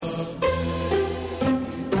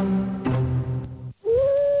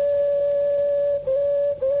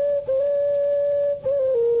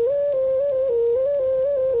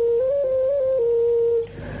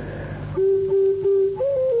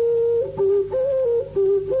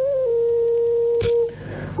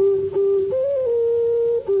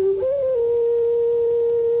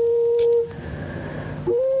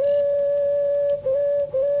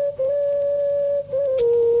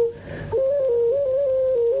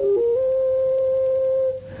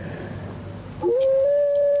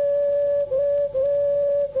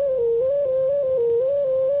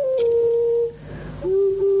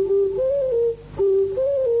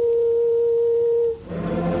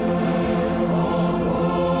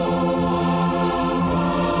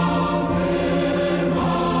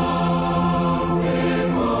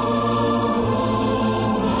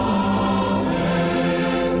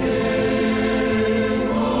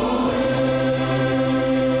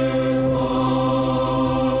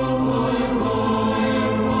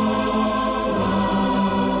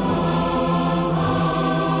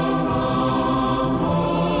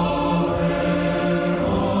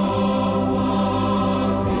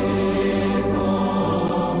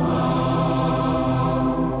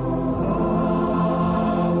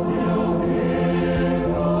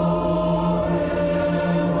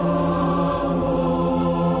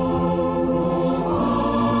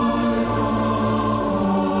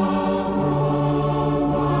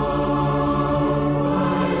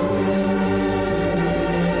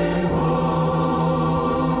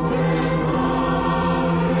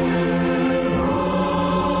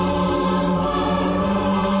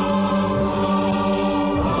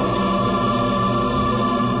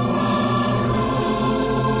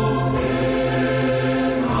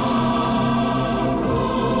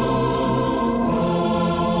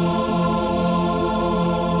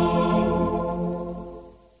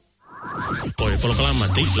Oe programa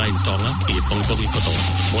Dateline Tonga i pongpong i koto.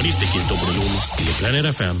 Moni te ki to produm i Planet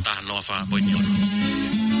FM ta no fa poinyo.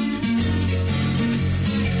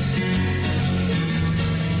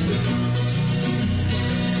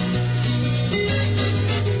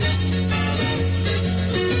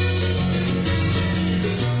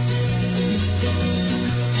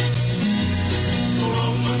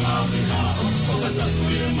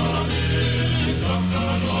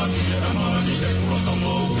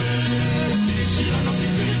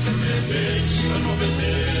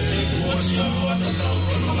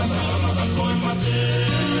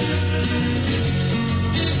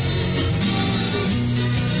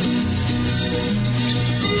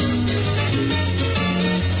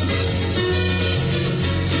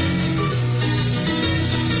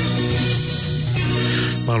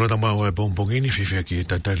 Malo tama o e pompongini fifia ki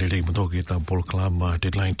Dateline Tonga ta programa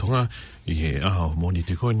Dateline Tonga i a moni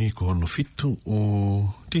te koni ko no fitu o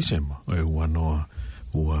December e wanoa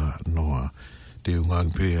ua noa te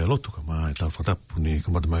ungang pe lotu ka mai ta fatapu ni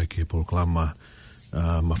ka mai ki programa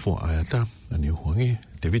ma fo ayata ani huangi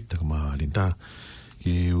te vita ka ma linda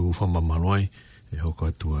ki u fama manuai e hoko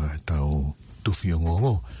atua tau tufi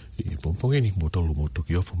ngongo i pompongini mo tolu mo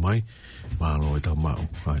toki ofa mai malo e tau mau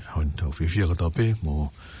hon tau fifia ka tau pe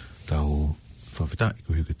mo tau whawhita i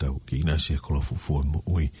kuhi ki tau ki ina sia kola fufua mo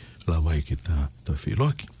ui la mai ki ta tau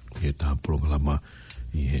whiloaki i ta programa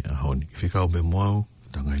i he ahoni i whikau me moau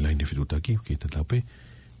tanga i laini whitutaki ki ta tau pe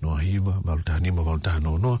noa hiwa valutaha nima valutaha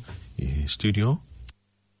noa i he studio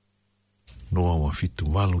noa wa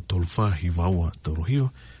fitu walu tolu wha hiwa ua tolu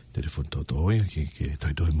hiwa telefon toto oia ki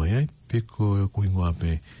taidoi mai ai pe ko kuingoa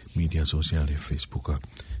pe media sosiale Facebook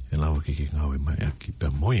e lawa ki ngawe mai aki pe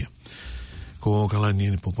moia ko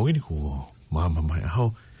kalani ni popongini ko mama mai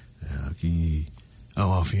aho ki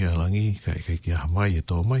awa fia langi kai ki mai e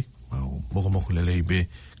to mai moko lele be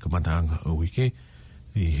ka matanga o wiki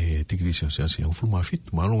i he tigri sosiale ang fulma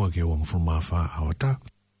fit malunga ke wang fulma fa awata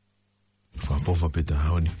fa pova pe ta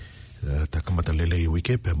honi ta kamata lele i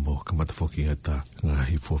wiki pe mo kamata foki ata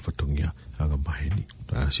ngahi fo fatongia anga maheni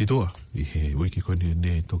ta situa i he wiki ko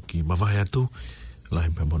ne toki mavahe atu lai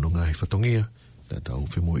pe mo ngahi fatongia ta u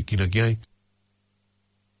fimo ikina kiai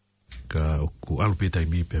ka ku alpe tai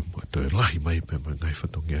mi pe mo to lai mai pe mo ngahi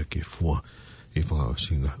fatongia ke fua i fa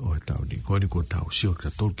singa o tau ni ko tau sio ka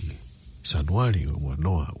toki sanuari o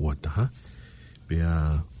noa o ta pe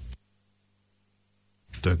a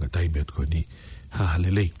to nga tai met ko ni ha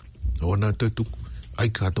lele ona tu ai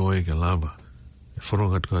ka to e ka lava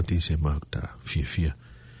foronga ka ti se ma ta fia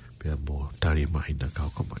pe mo tari mai na ka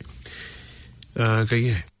ko mai ka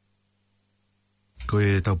ye ko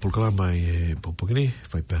e ta programa e popogini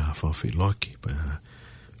fai pa fa fi loki pa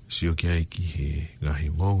sio ki ai ki he ngahi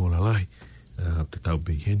ngongo la lai te tau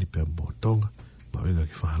be heni pe mo tonga ma wenga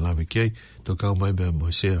ki fa lave ki ai to ka mai be mo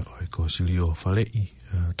se o ko silio falei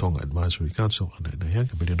Tonga Advisory Council ana na yang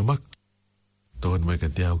be no mak to mai ka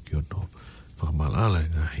te au ki no fa mal ala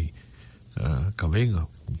ngahi ka venga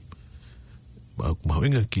ma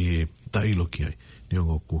wenga ki tai lo ki ai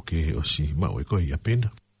niongo ku ke o si ma o ko ia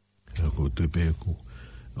pena ko tu pe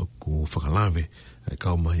ku whakalave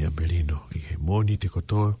kau mai a Merino i he moni te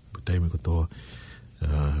kotoa putai me kotoa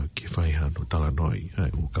ki whai hano tala noi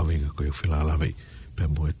u kawenga ko i whila alawei pe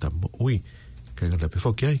mo e tamo ui kai ngata pe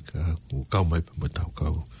whoki ai ku kau mai pe mo tau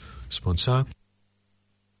kau sponsor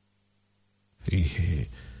i he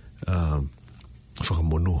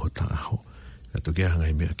whakamonu ho ta aho to kia hanga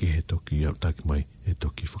i mea ki he toki au taki mai he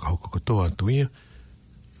toki whakahoko kotoa atu ia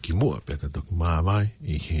ki mua pe ta toki maa mai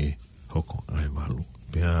i he hoko ai walu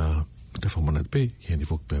pea te whamana pe he ni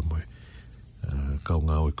whok pea moe kau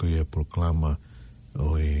ngā oi koe e proklama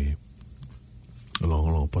o e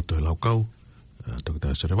longo pato e lau kau toki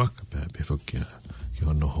tā sere waka pea pe whok ki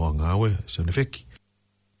hono hoa ngā oe sone wheki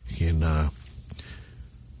ki nā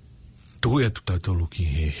tuhi atu tautolu ki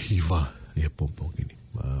he hiwa i he pompongini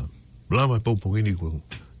lama e pompongini kua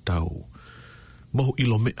tau mohu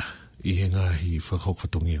ilo mea i he ngahi whakahok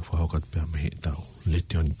whatongia whahokat pea me he tau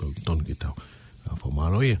leti oni pau ton ki tau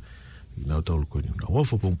whamalo ia i nau tau luko ni nau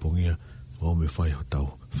wafo pongpongia o me whai ho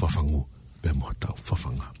tau whafangu pea mo ho tau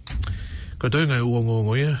whafanga ka tau ngai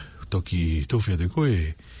uongo ia toki tōwhia te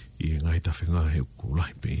koe i ngai tawhenga he ku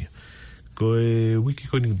lahi pe ia koe wiki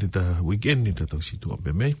koni ni ta weekend ni ta tau situa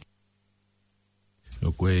pe mei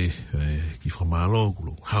o koe ki whamalo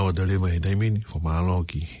kulu hawa da lewa he daimini whamalo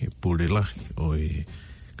ki he pule lahi o e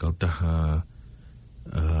kautaha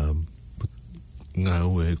ngā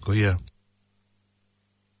ue koia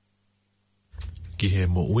ki he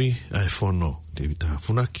mo ui ai whono te vita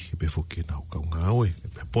funaki pe whoki nau kau ngā ue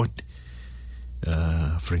pe poti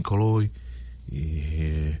Frankoloi i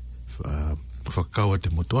he whakaua te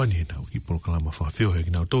motuani nau ki polokalama whawhio he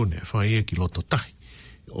ki nau tōne whai e ki loto tahi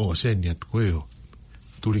o seni atu koe o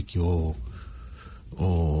turiki o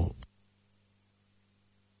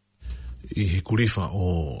i he kuriwha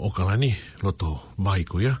o kalani loto mai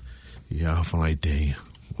ko ia i a whanai te ia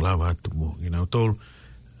lawa atu mo ki nau tōlu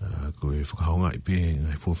koe whakaonga i pē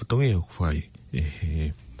ngai fuawhatongi o whai e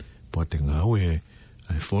he poate ngā ue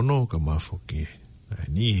ai whono ka mawhoki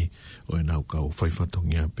ni o e nau kau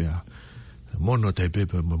whaiwhatongi a pēa mono tai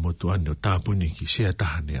pepe mo motuani o tāpuni ki sea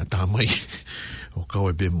tahane a tāmai o kau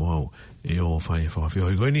e pe mo au e o whai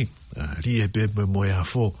whawhio i goini ri e pepe mo e a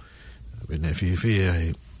who pene whiwhi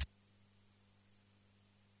ai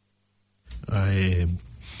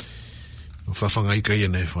whawhanga ika ia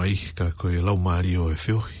nei whai ka koe lau maari o e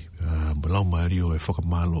whiohi lau maari o e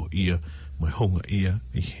whakamalo ia mai honga ia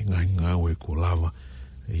i he ngai ngau e ko lava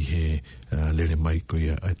i he lere mai ko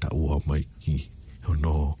ia ai ta ua mai ki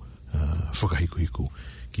hono whakahiku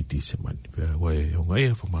ki tise mani pia wai honga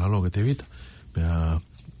ia whakamalo ka te vita pia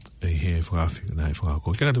i he whakawhi nai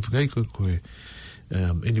whakako kena tu whakahiku koe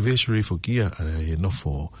anniversary for kia e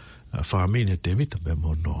nofo whamine te vita pia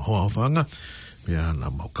mo no hoa whanga pia na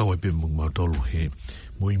mau kaua pia mung mau tolu he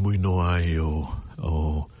mui no ai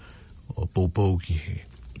o poupou ki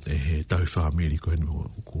he tau whamiri ko enu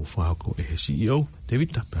ko whako e he CEO te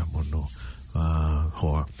vita pia mo no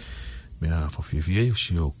hoa mea whawhiwhie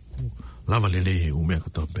si o lava lele he umea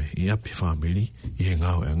katope i api whamiri i he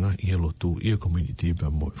ngau anga i he lotu i he community pia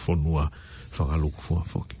mo whonua whakaluku fua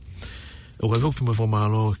whoki o kai kofi mai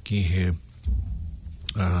whamalo ki he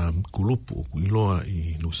kulupu i loa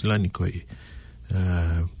i Nusilani koe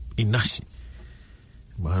i nasi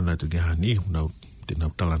mahana tu geha ni nau te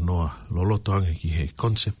nau tala noa loloto ange ki he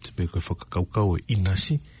concept pe koe whakakaukau i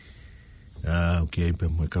nasi ki ei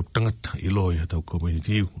pe moe kau tangata i loa i hatau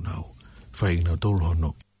community nau whai nau tolu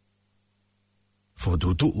hono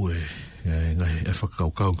whatutu ngai e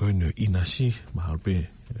whakakaukau koe nio i nasi mahal pe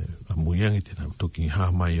a muiangi te nau toki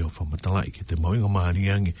ha mai o whamatalai ki te mauinga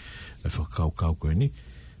mahariangi e whakakaukau koe ni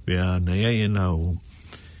pea nei ai e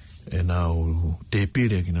nau te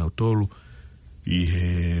pire ki nau tolu i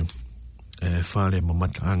he whare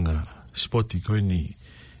mamataanga spoti koe ni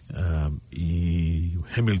i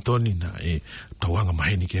Hamiltoni na e tauanga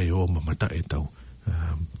maheni ki ai o mamata e tau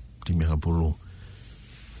timea polo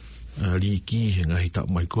riki he ngahi tau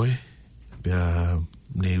mai koe pea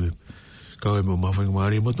ne kau e mo mawhanga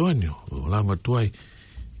maari matuani o lama tuai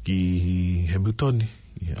ki Hamiltoni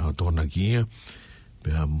i au tōna ki ia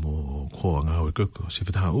pea mo koa ngā oe koko se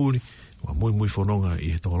whetaha uri wa mui whanonga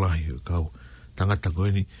i he tōlahi kau tangata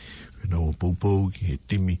koe ni na o poupou ki he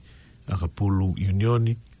timi akapulu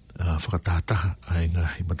unioni whakatahataha ai ngā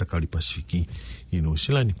he matakari Pasifiki i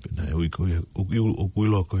Nusilani na e ui koe o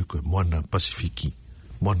kuiloa koe koe moana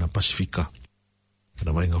Pasifika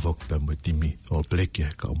na mai ngā whaku pia mo timi o plekia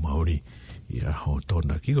ka o Maori i a ho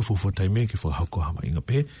tōna ki ka fufuatai me ki whakahoko hama inga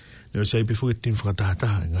pe neo sei pe fuke timi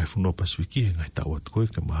whakatahataha ngai whuno Pasifiki ngai tau atu koe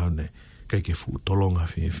ka mahane kai ke fu tolonga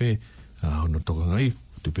whewhe hono toka ngai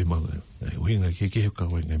tupe ma uhinga ke ka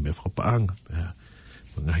koe ngai me whakapaanga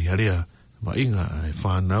ngai harea ma inga e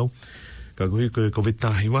whanau ka koe koe ko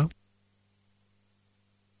vetahiwa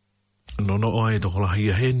nono oa e tokola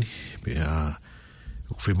hia heni pe a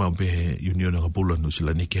whemau pe Union of Apula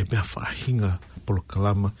Nusilani ke pe whahinga polo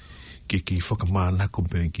kalama ke whakamānako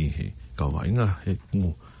pe ki he kawainga he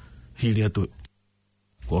kungu hiri atu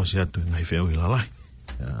ko se atu ngai wheo i lalai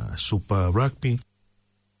Super Rugby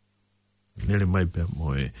nere mai pe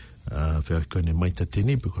moe wheo kone maita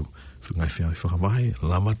teni pe ngai wheo i whakamahi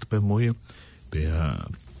lamata pe moe pe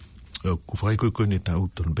ku whai koe kone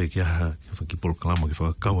tau tono pe ki aha ki polo kalama ki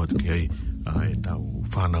whakakaua tu ki ai e tau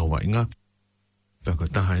whanau wainga paka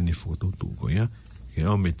taha ni fototu ko ya ke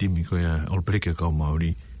o me timi ko ya ol preke ka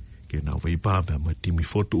Maori ke na wei pa pa me timi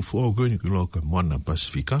foto fo ko ni ko ka moana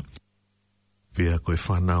Pasifika pe ko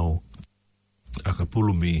whanau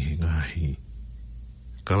akapulu mi ngahi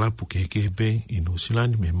kalapu ke be i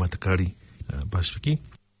Nusilani me matakari Pasifiki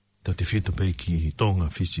ta te fita pe ki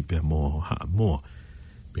Tonga fisi pe mo ha mo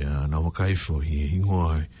pe na wakai fo i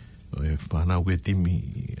ingoa e whanau ke timi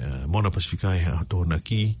moana Pasifika e ha tōna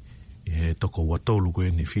ki e toko watolu koe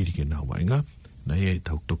ni whiri ke nā wainga na e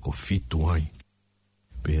tau toko fitu ai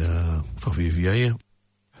pea whawhiwhia ea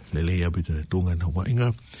lele ia pita ne tunga nā wainga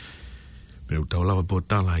pea tau lawa po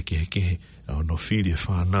tala e kehe no whiri e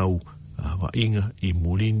whanau wainga i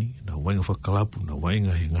mulini nā wainga whakalapu nā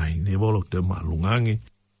wainga he ngahi ne wolo te maalungange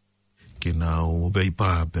ke nā o bei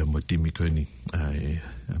pā pea mo timi koe ni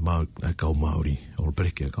kau Maori o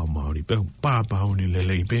pereke kau Maori pea pā honi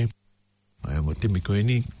lele i pea mo timi koe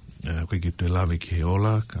ni koe ki te lawe ki he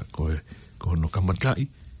ola ka koe ko no kamatai,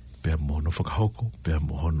 pe mo no whakahoko, pe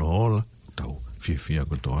mo no ola, tau whiawhia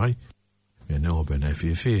ko to ai. Mea neo pe nei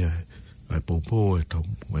whiawhia, ai pōpō e tau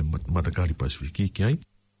matakari Pasifiki ki ai.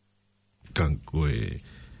 Kang koe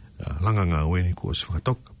langa ngā weni ko si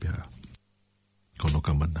whakatoka, pe kono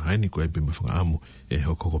kamatai ni koe pe me whakaamu e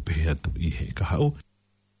hoko pehe atu i he kahau.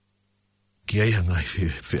 Ki ai hanga i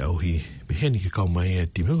whiauhi peheni ke kau mai e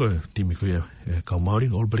timi koe kau Māori,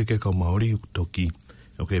 olbere ke kau Māori, toki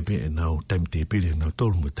okay, pe nau time te pili nau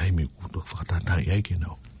tolu mo taimi ku whakatatai ai ke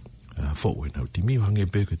nau fōu e nau timi hange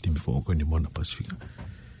pe ke timi fōu koe ni Mona Pasifika.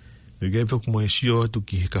 E gai whaku mo e sio atu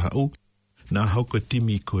ki he kahau, nā hauka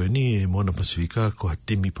timi koe ni e Mona Pasifika ko ha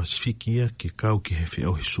timi Pasifikia ke kau ki he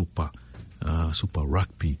whiauhi super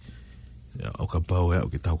rugby. O ka pau e au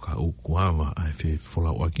ke tau kahau kuama ai whi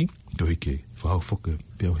wholau aki, ko hike whau whoka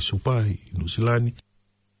whiauhi super i Nusilani,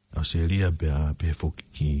 Australia pe whoki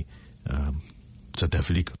ki South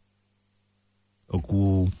Africa. O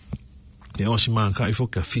ku te osi maa ka i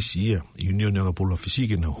whoka fisi ia, Union o ka pola fisi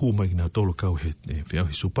ke na huu mai ki na tolo kau he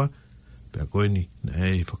whiauhi super, pe a koe ni na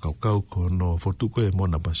e whakaukau ko no whotuko e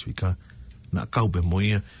Mona Pasifika, na kau pe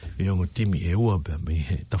moia e ongo timi e ua pe me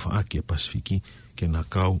he tawhaaki a Pasifiki ke na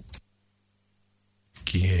kau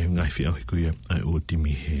ki he ngai whiauhi kuia ai ua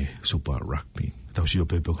timi he super rugby. Tau si o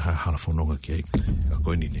pepe ha hala whanonga ki ai, a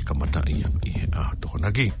koe ni ne kamata ia i he a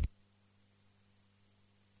tokonaki.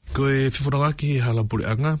 Koe whiwhanonga ki he hala pure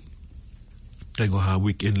anga, kai ngo ha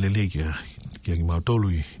weekend lele ki a ki mautolu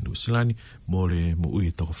i Nusilani, mo le mo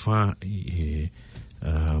ui toko wha i he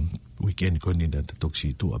weekend koe ni na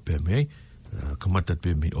toksi tu a pe mei, kamata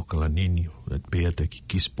pe me o kalanini, pe ata ki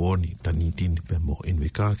Gisborne, Tanitin, pe mo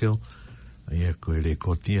Invercargill, ia koe le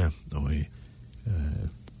kotia o e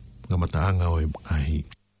ngamataanga o e ngahi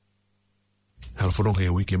halawhanonga e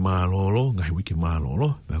wiki mālolo, ngahi wiki mālolo,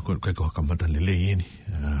 koe koha kamata lele ieni,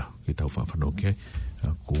 ki tau whanonga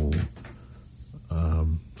ko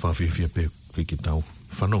whawhiawhia pe ki tau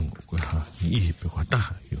whanonga, koe ha i ihi pe koha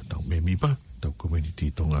taha, i o tau me mipa, tau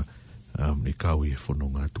community Tonga, ni kau i e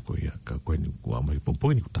whanonga atu koe ia, ka koe ni kua mai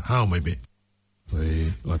pompoi ni kuta hao mai be, koe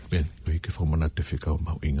o atpen, koe ke whamanate whikau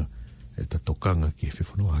mau inga, e ta tokanga ki he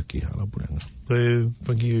whanua ki hala puranga. Koe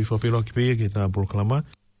whangi i whawhiroa ki peia ki ta Porokalama,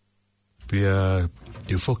 pia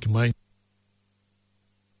te whoki mai,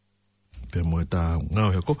 pia mo e ta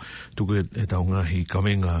ngau heko, tuku e ta ngahi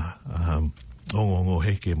kamenga ongo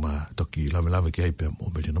heke ma toki lawe ki ai pia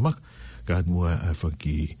mo merina maka, ka at mua e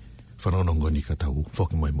whangi whanonongo ni ka tau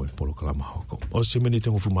whoki mai mo e Porokalama hoko. O se meni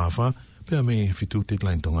te ngofu mawha, pia me fitu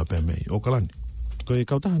Dateline Tonga pia me o kalani. Koe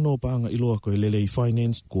kautaha no paanga iloa koe lelei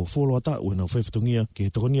finance, ko wholoa ta ue nau whaifutungia,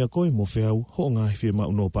 ke tokonia koe mo whiau, ho ngā hiwhi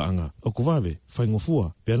mau no paanga. O kuwawe,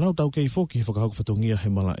 whaingofua, pia nau tau kei whoki he whakahauka whatungia he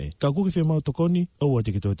malae. Ka kuki whia mau tokoni, aua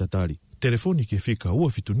te ke toi tatari. Telefoni ki whika ua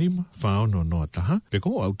fitunima, whaono noa taha, pe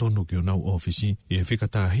ko au tono ki o nau ofisi, i he whika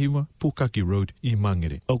taha hiwa, Pukaki Road, i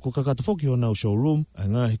Mangere. Au ko kakata whoki o nau showroom, a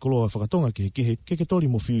ngā he koloa whakatonga ki he kihe, ke tori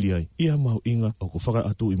mo whili ai, ia mau inga, au ko whaka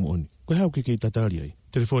atu i mooni. Koe hau ke kei tatari ai.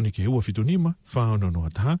 Telefoni ki ua fitunima, whaono noa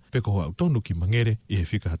taha, pe ko au tonu ki Mangere, i he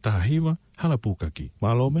whika taha hiwa, hala Pukaki.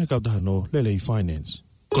 Malo me kautaha no lelei finance.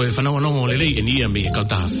 Koe whanau anongo lelei e nia me e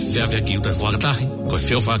kautaha whiawhia ki uta whakatahi, koe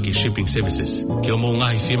whiawha ki shipping services. Ki o mō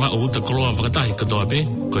ngahi whima o uta koloa whakatahi katoa pe,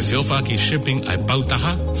 koe whiawha ki shipping ai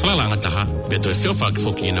pautaha, whalalanga taha, pe toi whiawha ki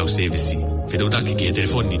whoki e nau servisi. Whitautaki ki e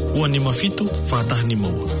telefoni, ua nima fitu, whakataha nima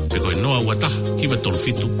ua. Pe koe noa ua taha, hiwa tolu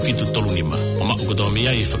fitu tolu nima. O mako katoa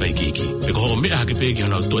mea i whakaikiki. Pe koe ho mea hake pe ki o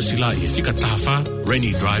nau tuasila i e whika taha wha,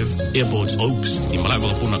 Rainy Drive, Airports Oaks, i malai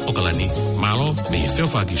wakapuna Okalani, malo me e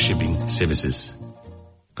whiawha ki shipping services.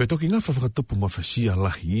 Koe toki ngā whakatupu mawhasia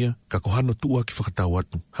lahi ia, ka kohano tua ki whakatau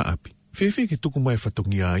atu, haapi. Whewhe ke tuku mai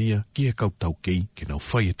whatongia ia, ki he kautau kei, ke nau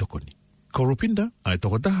whai e tokoni. Ko Rupinda, ai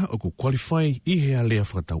tokataha o ku qualify i he alea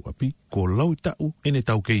whakatau api, ko lau tau ene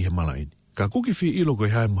tau kei he malaeni. Ka kuki whi ilo koe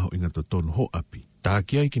hae maho inga to tonu ho api. Tā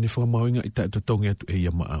ki ai ki ne whakamaho inga i tae to tongi atu e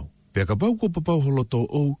ia maau. Pea ka pau ko papau holoto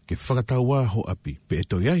ou ke whakatau wā ho api. Pe e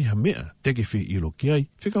toi ai ha mea, te ke whi ilo ki ai,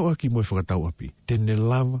 whikau aki moe whakatau api. Tene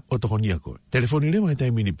lava o tokonia koe. Telefoni lewa he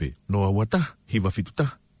taimini pe, noa wataha, hiwa fitu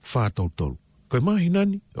taha, wha tolu. Koe mahi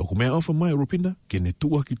nani, o ku mea ofa mai Rupinda, ke ne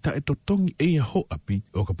tua ki tae to tongi e ia ho api,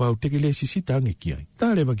 o ka pau teke le sisita ange ki ai.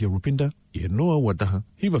 Tā lewa ki Rupinda, i e noa wataha,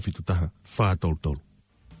 hiwa fitu taha, wha tolu.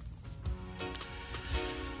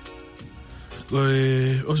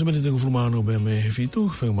 Koe, o se mene tengu fulumano bea me fitu,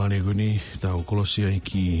 whakamane koe ni, tau kolosia i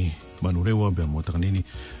ki manurewa bea mo takanini,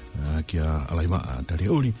 ki a alaima a tari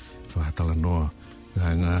auri, whahatala noa,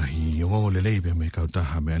 ngā hi ongongo lelei bea me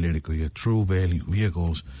kautaha mea lere koe True Value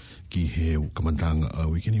Vehicles, ki he kamantanga a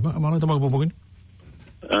wikini. Maala tamaka popokini?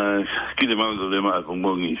 Kile malo le ma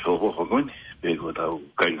bongi so ho ko ni pe ko ta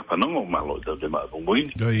kai pa no malo ta le ma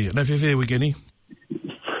bongi Oi, na fe weekend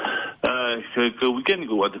ke weekend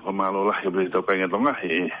ko wat pa malo la ke ta kai Tonga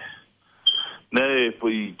he ne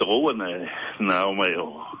poi to na o mai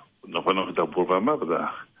o no pa no ta por pa ma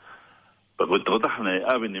pa ko to ta ne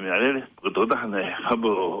ave ni me ale ko to ta ne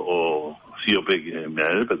habo o si o pe me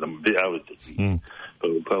ale pa tam be ave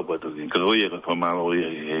pa to kin ko ye ko malo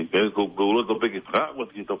ye ke ko lo to pe ki tra wat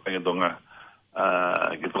ki to pe Tonga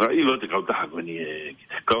ke tra I lo te ka ta ko ni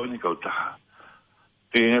ka ni ka ta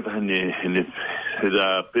ke ngata ni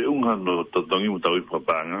da pe unga no to tongi mo tau pa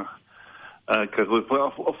panga ka ko pa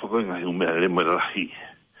of ko nga hu me le mo la hi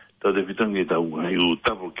to de vitangi ta u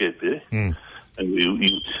ta por ke pe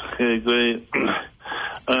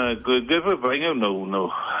ko fa pa nga no no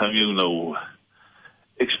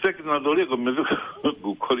expect na dole ko me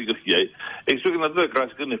ko kori ko ye expect na dole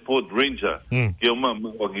crash ko ne Ford Ranger yo ma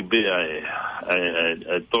ko ki be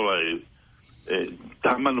tola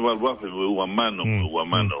taman wa mano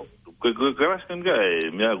ko crash kan ga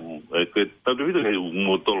me agu ko ta de video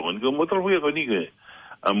motor ko ni ke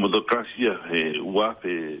a motor crash ya wa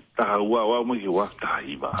pe ta wa mo ki wa ta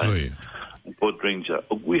iba Ford Ranger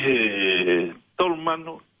o ku he tol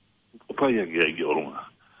mano pa ya ge oruma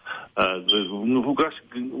no fugas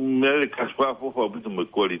me kas pa po bit me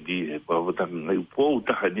quality pa ta ngai po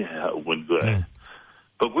ta ni ha u bon go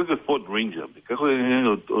pa ko ke Ford Ranger ka ko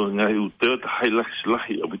ngai u te Hilux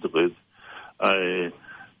lahi a bit ko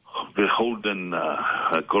the Holden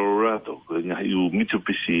Colorado ngai u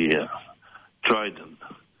Mitsubishi Trident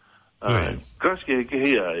kas ke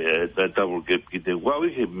ya ta double gap ki te wa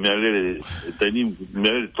we me le tani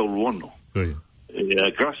me to lono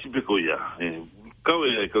kas pe ko ya kau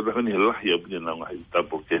ka ka ni la ya bina na ngai ta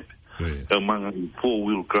porque ka manga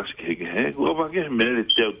 4-wheel crash ke ko va ke me le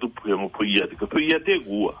te tu pu mo pu ya te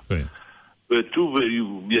gua tu ve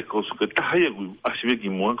yu bia ko so ka ta ya gu asibe ki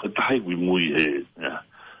mo ka ta gu mu ye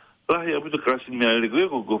la ya bina crash me le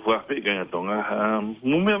ko fa pe ka Tonga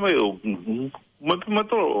mu me mai o ma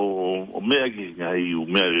to o me aki ngai u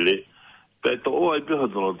me le pe to o ai pe ho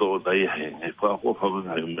to ta ya fa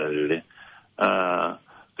ngai me le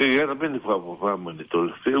ke era bene fa mo ni to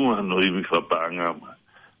film no I fa panga ma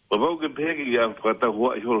ba ba ke pegi ya fa ta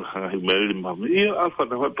ho I ho ha me ma I alfa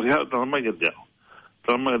ta fa ya ta ma ke ya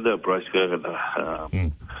ta ma da price ka da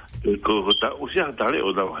ko ta o sia ta le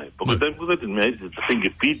o da hai porque tem que me tem que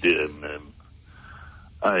pedir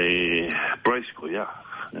ai price ko ya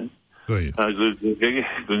ko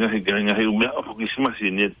nga o me o que se mas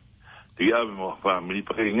ni te ya mo family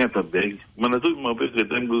pa ke ngata be mana tu mo be ke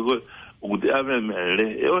tem ko o de ave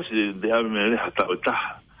mele e o se de ave mele hata o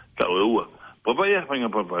ta o papa ya fanga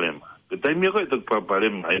problema que tai mi ko to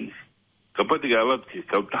problema ai kapati ga lat ki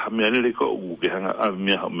ka ta mele ko o ke hanga ave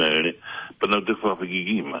mele pa na te fa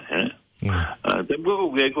gi ma te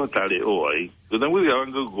bo ge ko ta le o ai ko ta mo ga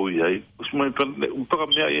go ai usma pa un pa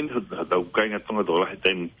me ai hata o ka nga tonga do la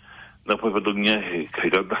tem na fa to nya ka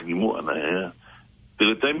ta gi mo na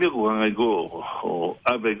pero también cuando hay go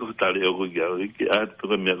ave go tale o ya que a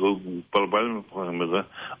todo me go palpable por ejemplo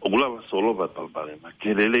o la solo va palpable más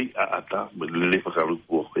que le ata le fa calo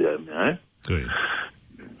ko ya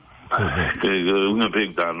que una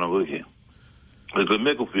vegeta no go que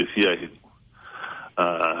me go fia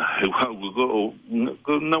go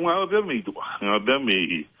não há bem me tu não bem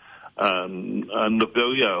me no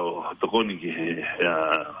pelo ya to koni que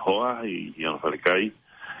hoa e não fale kai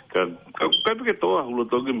ka ke to lo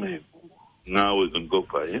to ke me na o con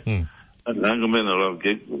copa la ngo me no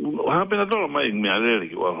ke ha pena to mai me ale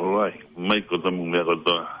ke wa lai mai ko to me ko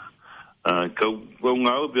to ka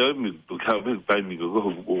nga o be mi to ka be tai mi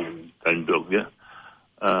ko kan do ya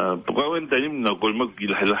pa wen tai mi no ko mo ki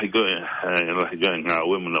la nga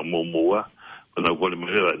o mo na mo wa ko na ko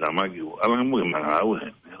me la ma ki ala mo ma o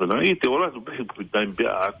ko na I te ola to pe tai be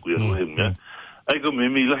a ku ya no ai ko me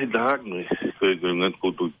mi la da no ko ngat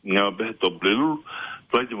ko to nga be to blelu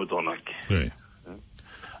flight mo to na ki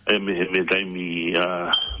ai me dai mi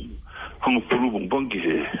hong pulu bong bong ki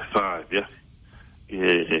fa ya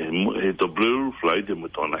to blelu flight mo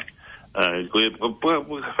to na ko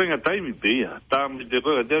fa nga tai mi pe ya ta mi de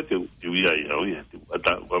ko de te ya ya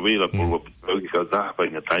ta ko ve la por ki ka ta fa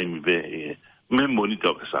nga tai mi be me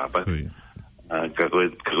monitor ka sa ba ka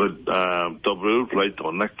to blelu flight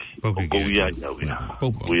to na ki ko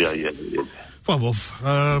ya ya Favor,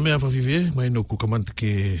 me fa vive, mai no ku kamant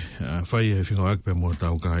ke fai fingo ak pe mo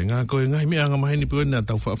tau ka nga ko nga mi anga mai ni pe na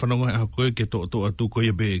tau fa no nga ko ke to atu ko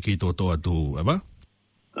ye be ke to atu aba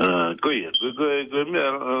ko me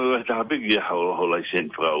ta be ya ho la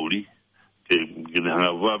sen frauli ke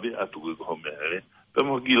na va be atu ko me pe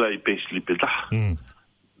mo ki lai payslip ta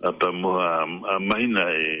pa mo mahina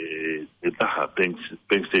e ta bank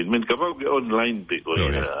statement ka ba online pe ko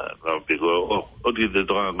o di de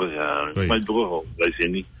droga ko ya mai do lai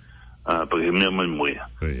seni pa ke me mai moya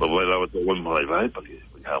pa vai la to mo vai pa ke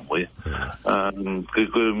ha moya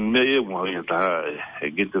que me ye mo ya ta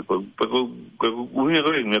que te pa ko unia ko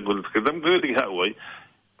me ko que tam ko di ha wai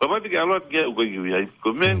pa ba di alot ke ko ki ya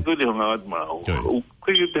ko men ko di nga at ma o ko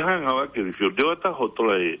ki te hanga wa ke fio de ta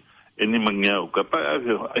hotola ni mangya ka pa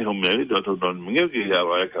ai ho me do to don mangya ki ya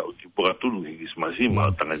wa ka ki po tu ki smasi ma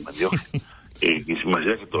tanga mandio ki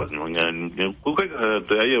smasi ka to ni mangya ko ka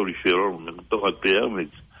te ai o rifero me to ha te me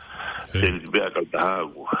se be a kalta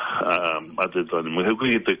ate to ni mo ko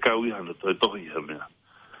ki te kawi han to to hi ha me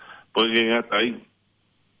po ki nga tai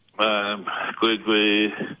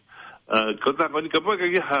ko ta ko ni ka pa ka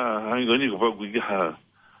ha ni ko pa ki ha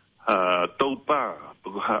to pa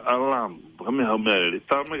ko ha alam ko me ha me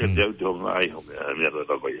ta me ka te jo na ai ho me ra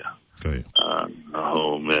ta ko ya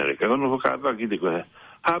ho me ka no ka ta ki te ko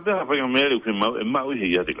ha be ha pa me ko ma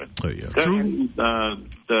hi ya te ko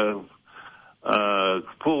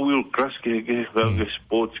four-wheel crash ke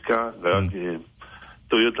sports car ke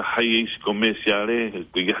Toyota Hiace comerciale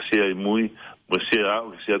que ya sea muy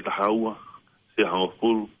sea tahaua sea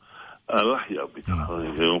full lah ya pita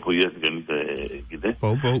un poquito que ni te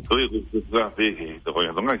oye que que to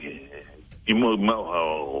ya tonga que imo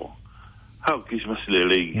how Christmas le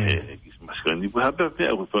Christmas kan ni pa pa que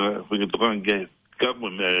tocan que cabo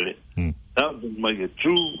me my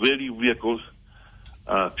true very vehicles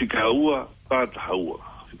Fikaua pa tahaua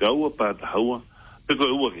peko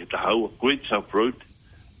ua ke tahaua Great South Road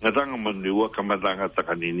ngatanga manua kamatanga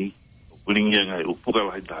takanini kulingia ngai upuka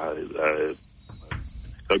lai ta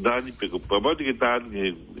kadani peko pabati ke ta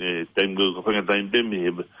time go ka time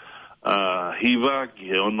me hiva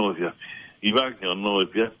ki ono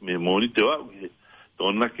via me monite wa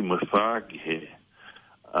to na ki mo fa ki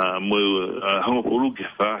mo hango polu ke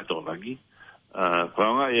fa to na ki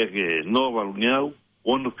fa ya ke no valuniau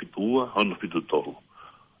ono fitu tolu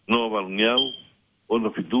no valuniau ono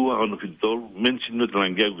fitu tolu mention no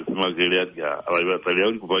trangia que ma geleat ya ala batalha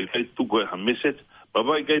ko vai tu ko ha message pa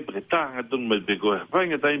vai kai preta ngatun me peko vai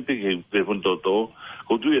ngata impe ke telefon toto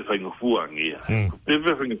ko tu e fai no fuangia pe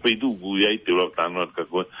ve fai pe tu ku ya te lo tano ka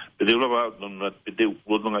ko pe de lo va no pe te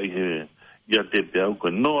ku no ngai ya te pe au ko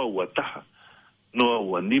no wata no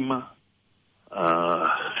wanima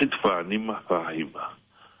fitfa anima fahiba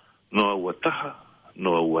no wata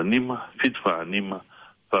no wanima fitfa anima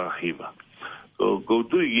fahiba ko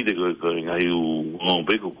tu i de ko ngai u no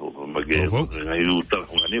be ko ma ke ngai u ta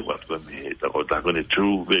ngani wat ko me ta ko ta ko ne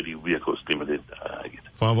true very vehicles limited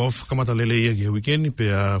Favof kamata lele ia ke weekend pe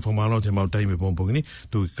formalo te mau time pompo ni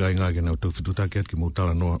tu kai nga ke na tu fitu ta ke mo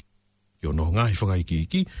tala no yo no ngai whakai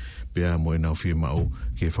ki pe mo na firma o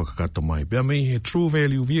ke whakakato mai pe me he true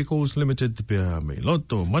value vehicles limited pe me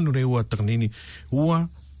loto manurewa taknini ua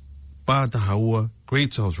Patahaua,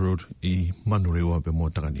 Great South Road i Manurewa pe mo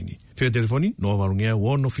takanini. Fea telefoni, noa warungea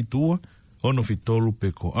wono fitua, ono fitolu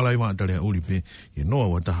pe ko alaiwa atarea uli pe e noa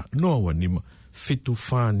wataha, noa wanima, fitu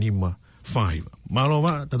whanima, whahiva. Malo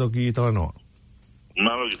wa, tatoki tawa noa.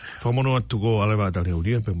 Malo. Whamono atu ko alaiwa atarea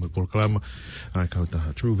uli pe mo proklama, ai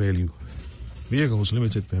kautaha True Value Vehicles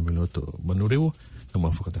Limited pe me loto Manurewa, na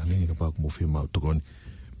mawhakatahanini ka pāku mo whima utokoni.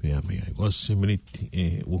 Mea, kwa se miniti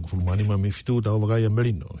e wakufulumanima me fitu tau wakaya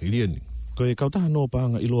merino, hiliani. Koe kautaha no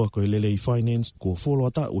paanga iloa koe lelei finance, ko folo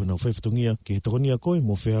ata ue nau whaifutungia, ke tokonia koe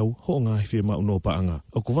mo whiau, ho ngā he whia no paanga.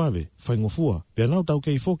 O kuwawe, whaingofua, pia nau tau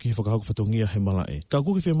kei foki he whakahaku whatungia he malae. Ka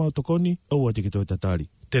kuki whia mau tokoni, au ati ke toi tatari.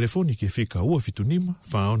 Telefoni ke whika ua fitunima,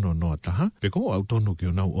 whaono noa taha, pe ko au tono ki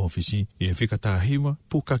o nau ofisi, e whika tahiwa,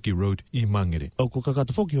 Pukaki Road i Mangere. Au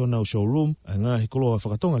kukakata foki o nau showroom, a ngā he koloa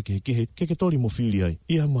whakatonga ke he kehe, ke tori mo whili ai,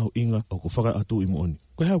 ia mau inga, au kuwhaka atu i muoni.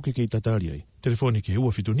 Koe hau ke kei tatari ai. Telefoni ke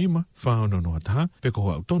ua fitunima, whaono noa taha, pe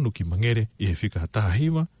ko au tono ki Mangere, e he whika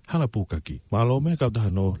tahiwa, hala Pukaki. Malo me kautaha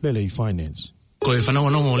no Lelei Finance. Ko e whanawa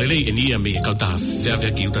nomo lelei e nia me e kautaha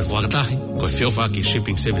whiawhia ki uta whakatahi, ko e whiawha ki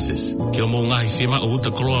shipping services. Ki o mō ngahi whima o uta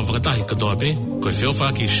koroa whakatahi katoa pe, ko e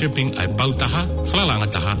whiawha ki shipping ai pautaha, whalalanga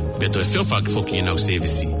taha, pe to e whiawha ki whoki e nau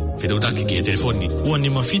servisi. Whitautaki ki e telefoni, ua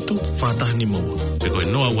nima fitu, whataha nima ua. Pe ko e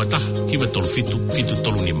noa ua taha, hiwa tolu fitu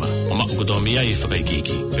tolu nima. O maku katoa mea e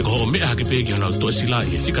whakaikiki. Pe ko ho mea hake pe ki o nau toesila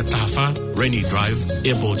e whika taha wha, Rainy Drive,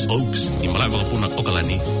 Airports Oaks, i malai wakapuna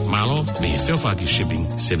Okalani, malo me e whiawha ki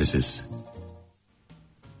shipping services.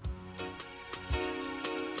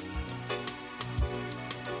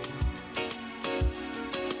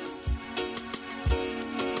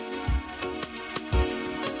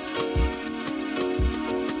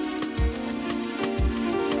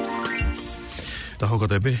 hoko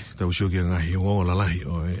te pe, tau sio ki ngahi o lalahi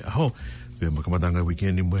o e aho. Pe makamatanga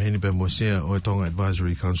weekend ni muheni pe mo sea o Tonga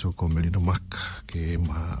Advisory Council ko Melino Mak ke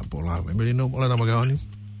ma pola. Melino, ola na magaoni?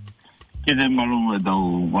 Ke te malunga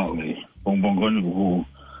tau maue, bongbongoni ko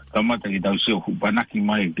kamata ki tau sio panaki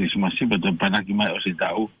mai, ke simasipa tau panaki mai o se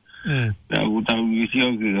tau. Tau ki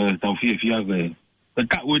sio ki tau fia ke, ka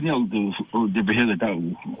tau ni au te pehe ke tau,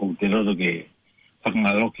 o te roto ke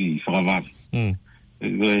whakangaloki whakawawi.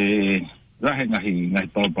 Rahe ngahi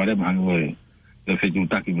tau pare mahangu e, ke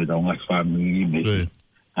whetutaki me tau ngai whamiri me,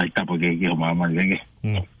 ai tapa ke ho mamani renge.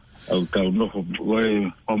 Au tau nofo,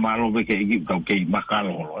 o maro be ke igi tau kei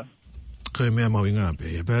makalo holo, Koe mea mau inga pe.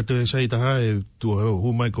 E pēr te sei taha e tua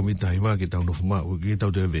hu mai komita hiwa ki tau nofu mau, ki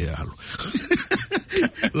tau te vea alo.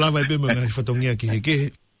 Lama e pe mga whatongia ki he kehe.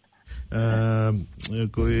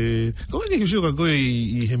 Koe ni hiusioka koe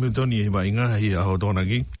i Hamiltoni e hiwa inga hi aho tōna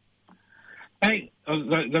ki? Ai,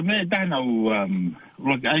 ka mea tānau,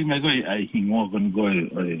 roki ai mai koe ai hingoa kon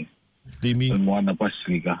koe Timi? Moana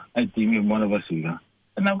Pasifika. Ai timi Moana Pasifika.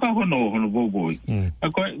 Nau ka hono boboi.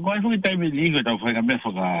 Koe whuki taime ni iko tau whaika mea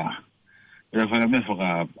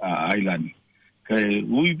whaka island. Kai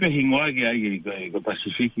ui pe hingoa ki ai ko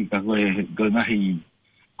Pasifiki ka koe ngahi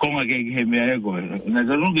konga ke he mea e koe. Nā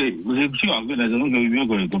tanunge, he psio aku, nā tanunge ui mea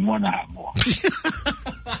koe moana hamoa.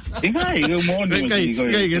 Kai moana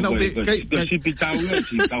koe sipi tau e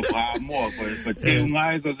si tau hamoa koe te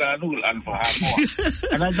unga e koe ka anu an hamoa.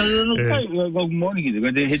 Nā tanunge koe moana ki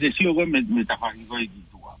te he te sio koe me tawhaki koe ki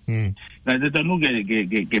tua. Nā tanunge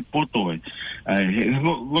ke poto e.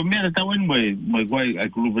 Ko mea tau en moi koe ai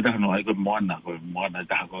kulupa tahano ai koe moana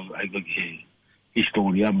taha koe ai koe ki he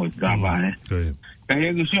historia moi kawa e. Ka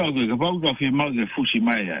hea sio aku, ka pau ka whia mau ke fusi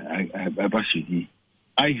mai a Pasiki.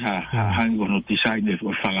 Ai hangi kono tisaine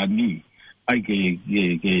o whakani. Ai ke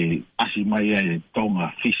asi mai e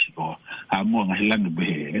tonga fisiko. Ha mua ngahi lanu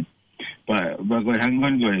behe. Pa koe hangi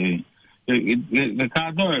kono koe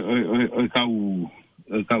kato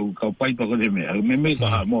kau paipa kone mea. Me ka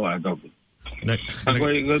ha mua a toki.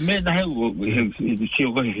 Koe me na heu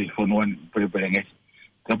sio koe whonuan pereperenge.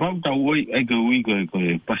 Ka pau tau oi ai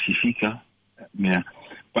koe Pasifika. Mea,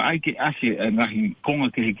 pa ai ke ase ngahi konga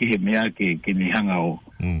ke mea ke ni hanga o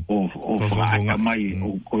whaaka mai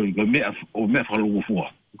o mea whalugu fua,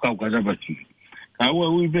 kau ka rapati. Ka ua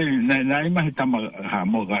ui pe, na ima he tama ha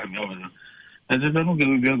moa ka mea, na te tanu ke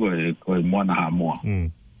ui pe koe moana ha moa.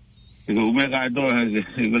 Ke umea ka atoa, ke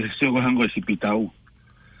seo ka hango si pitau.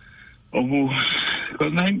 Opu, ko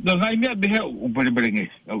ngai mea behe uperenge,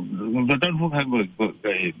 ko tanu fuka hango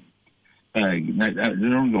ke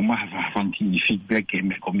no maha funky feedback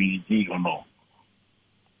me community kono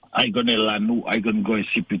ai kone lanu ai kon go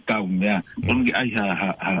sipitau mea onge ai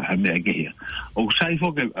ha me ke o sai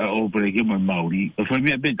fo ke o preke mo mauri o foi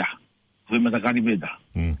me beta foi me takani beta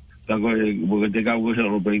ta go te ka go se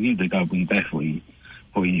o preke te ka pita foi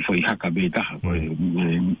haka beta foi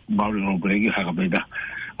mauri no preke haka beta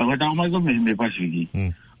o ta mai go me pasiki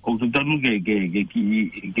o tu tanu ke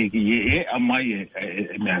e amai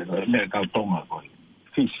me ka tonga ko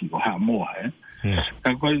fisiko ha moa ka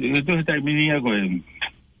ko to ta minia ko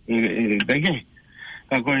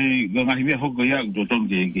ka ko ngahi me hoko ya do ton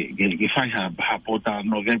ke fai ha pota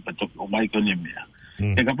no ke pato o mai ko ni me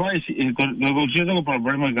e ka pai ko sio ko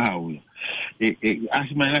problema ka au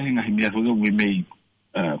asma la ngahi me hoko me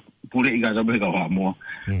pure iga da be ka ha moa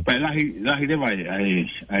pa la de vai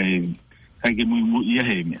ai kai ke mu ia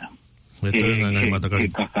he mea. Ke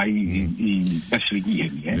kakai i Pasifiki he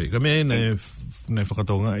mea. Ka mea nei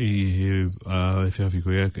whakatonga i whiawhiko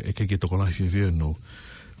ia e ke toko lai whiawhia no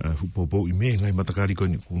fupopo i mea ngai matakari koe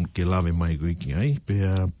ke lawe mai koe ki ai.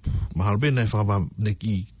 Pea mahalo pe nei whakawa ne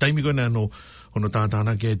ki taimi koe nei ono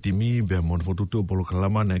tātāna ke timi pea mona whotutu o polo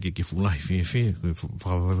kalama nei ke whulahi whiawhia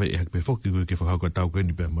whakawawe e hake pe whoki koe ke whakauka tau koe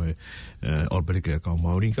ni pea moe olpereke a kau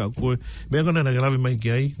Māori ka koe mea koe nei ke lawe mai ki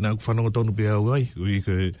ai nā whanonga tonu pea au ai ui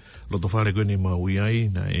koe loto whare koe ni maui ai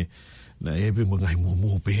na e pe mo ngai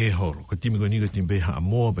mo pe he horo ka timi koe ni koe timi pe haa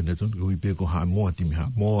moa pe ne tonu koe pe ko haa moa timi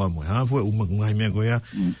haa moa mo haa fue uma ngai mea koe ia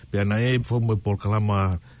pea na e fo mo polo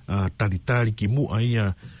kalama taritari ki mu ai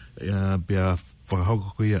pea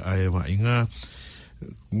whakahauka koe ai wa inga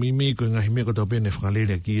mi koe ngahi mea ko tau pene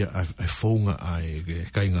whakalere ki ai whaunga ai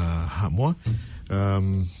kai ngā hamoa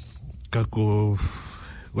kako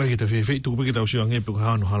wai ke te whewhei tuku peke tau siwa ngepe ko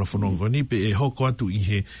hano hala whanonga ni pe e hoko atu i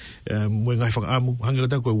he mwe ngai whakaamu hangi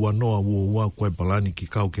kata koe wanoa ua koe palani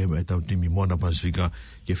ki kau ke e tau timi Moana Pasifika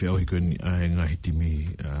ke whiaohi koe ni ai ngahi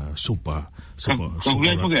timi super ko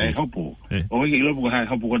ngai poke ai hopo o hiki ilopo ko hai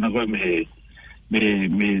hopo kona koe me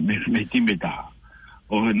timi ta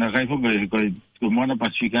o na kai foke mana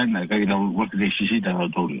pasikan na kai lau wa le sisi da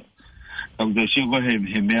autori ka do si go he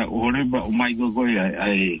me ore ba o mai go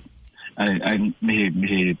ai me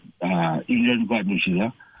England go no sila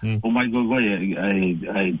o mai go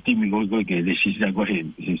ai timi go ke le sisi da go he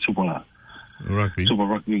super rugby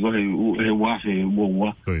go he wa fe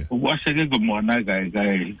wa wa se ke go mana kai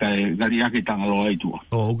ria ke tanga lo ai tu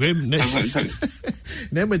okay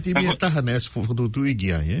ne me timi ta hanes fu tu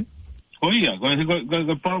igia Oia, ko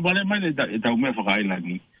pale mai ta me fa kai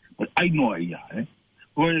lagi. Ai no ia,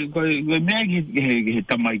 Ko me ki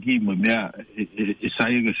tamai ki mo me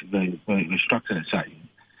sai ke structure sai.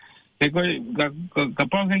 Ko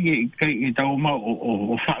pa ke ta ma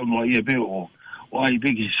o fa no ia be o ai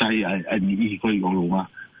be ki sai ani I ko I longa.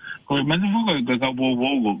 Ko me no ko bo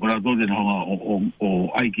ra do de no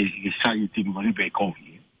o ai ke sai ti mo be ko.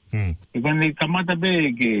 E quando camata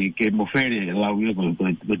be che mo fere la io con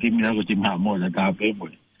timina con timha mo da ta be mo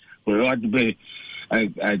ko yo at be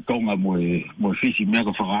ai tonga mo fisi me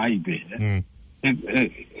ko fa ai be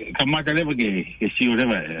camata le che si ora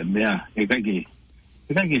me e che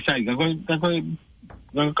sai ka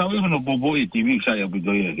no bobo I timi sai a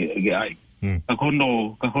bido che ai ka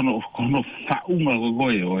kono fa uma go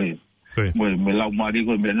me la mari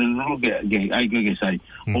go me no che ai che sai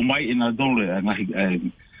o mai ina dole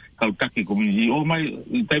ngai kau taki community o mai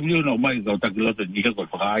taimio no mai kau taki loto ni ko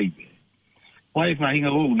fai wai fai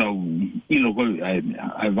nga o no ilo ko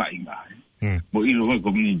ai vai nga mo ilo ko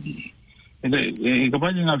community e ka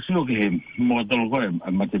pa nga sio ke mo to ko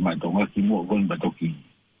mate ma to nga ki mo ko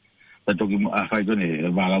batoki mo a fai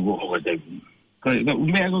done va la go o te ko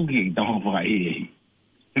me ko ki ta ho fai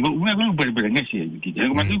e ko me ko per ngesi ki e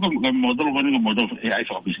ko ma ko mo to ko ai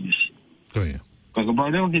fa business ko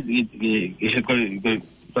ba le ko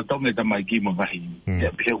Tonga tamai ki mo vai e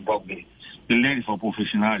pe o bauke de leri for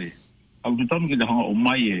professionale au de Tonga de o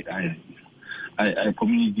mai ai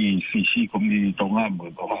community fisi community Tonga mo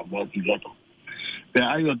ko ki loto pe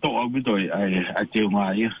ai o to au bito ai te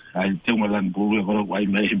mai ai te mo lan bu ko ai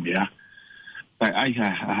mai me ai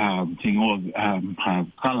ha tingo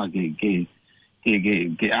kala ke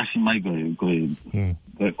asi mai ko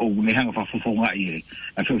o ne hanga fa fo ngai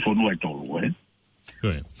a fo no ai to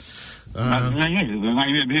ngai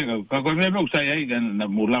me ka ko me sai ai na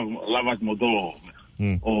mo lavat mo do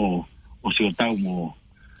o se tau mo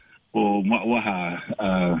o wa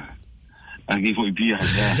agi foi pia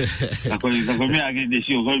ya ko me agi de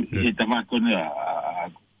si o e tama ko na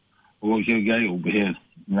o se gai o be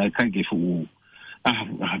na kan ke fu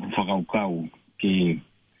fa kau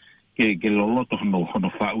ke lo no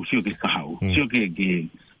fa o se ke ka o se ke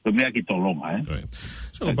me agi to longa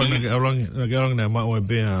so pa na orang na ma o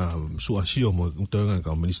be su asio mo Tonga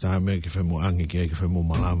ka minista me ke fe mo angi ke fe mo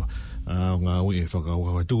malama nga we fa ka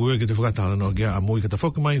wa tu ke te fa ta no ke a mo ke ta fa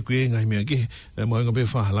mai ku nga me ke mo nga be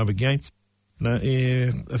fa la be gai na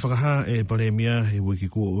fa ha pandemia e we ki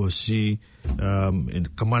ko si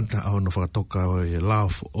kamanta au no fa toka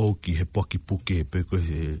laugh o ki he poki puke pe ko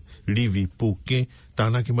livi puke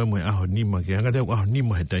tana ki mai a ni ma ke nga de a ni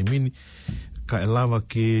ma he taimini ka lava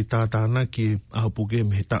ki tātāna ki ahapuke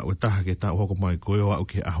me he tāua taha ke tāua hoko mai koe o au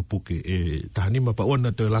ke ahapuke e tahanima pa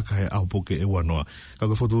ona te laka he ahapuke e wanoa. Ka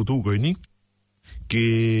koe whatutu koe ni,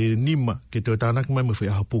 ke nima, ke te tāna ki mai me whi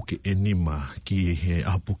ahapuke e nima ki he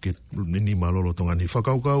ahapuke e nima lolo tonga ni.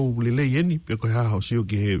 Whakaukau lelei eni, pe koe hao sio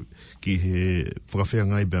ki he whakawhea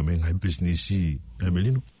ngai bea me ngai business i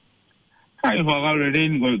melino. Kai whakau lelei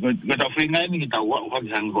ni koe tau whi ngai ni ki tau waki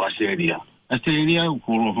hangi ko Australia. Australia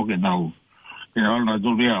kuro hoke nau. Kena ona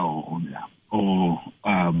dolia o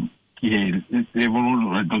ki he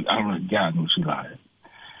evolu ala ya no sila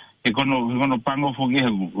e kono pango foge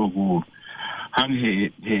ko han he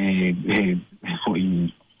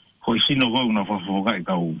foi sino go na foga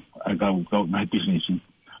ka na business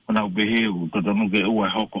ona behe o to no ke o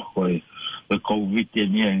hoko ko COVID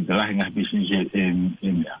ni en la nga business en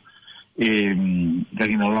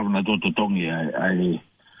dagina na to tongi ai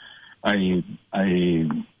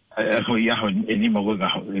foi ya ni mo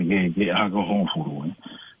ga ke ha ko hon furu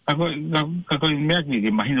ka me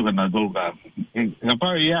ki imagino que na dolga ka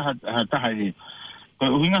pa ya ha ta ha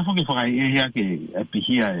ko hinga fo ke fa ya ke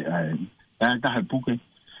pihia ta ha puke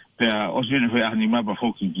pe o se ne foi anima pa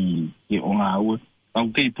fo ki onga au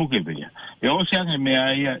au ke puke be ya e o se anga me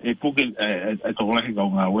ai e puke to la ga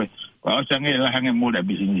onga au o se anga la hanga mo da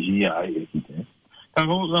business ya ai ka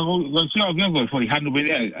go se o ke foi hanu be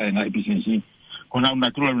na business kona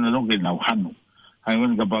natural na no ke na hanu ai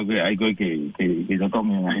ngon ka ba ke ai ko ke to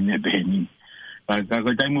tong nga ne be ni ka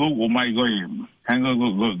ko tai mo o mai ko hang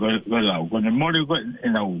go la ko ne mo ko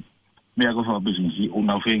na me ko fa business o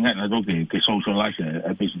na fe nga na do ke socialize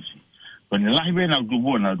a business When the life been out to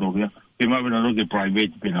one out of here, we might not get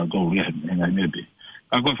private been out of here, and I maybe.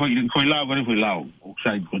 I go for love, for love,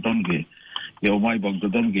 outside Cotonge, the my bog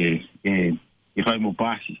Cotonge, if I'm a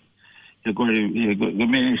passy. You go the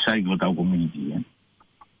main side of our community.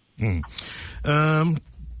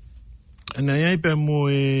 Na ia pe mo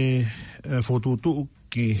fotutu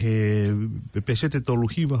ki he pesete tolu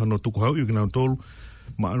hiwa no tuku hau i na tolu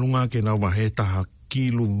maalunga ke na wahe taha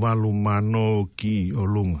kilu walu mano ki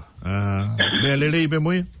olunga me lele pe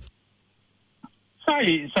mo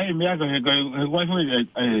sai me aga he wai foi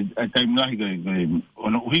a time lahi ke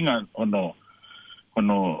ono hinga ono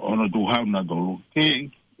tu hau na tolu ke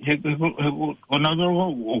he ona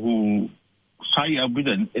tolu sai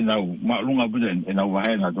abidan ina maalunga abidan ina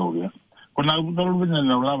wahe na tolu Kona tolu bina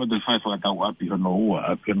na lava de fai fa tau api no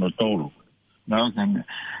ua api no tolu. Na sana.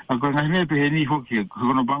 Ako ngai pe ni hoki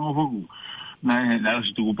kono bango hoku. Na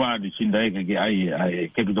tu pa di sindai ke ai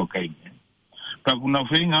ke to kai. Ka kuna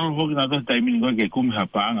fenga hoki na to taimi ngo ke kum ha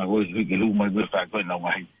pa nga ko ke lu mai ko fa ko na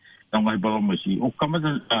ngai ba mo si. O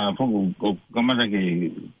kamata foku o kamata ke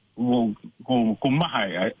ko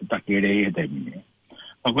mahai ta ke re taimi.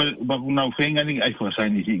 Ako ba kuna fenga ni ai fa sai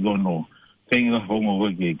ni si go no. Tenga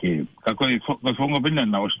fongo ke kakoi fongo bina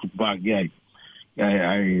na ostu ba ai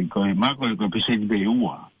ko mako ko pese be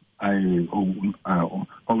ua ai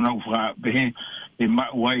o na fra be ma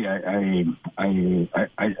wai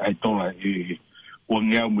ai tola o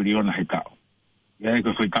ngea miliona hekao ai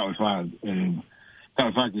ko foi tau fa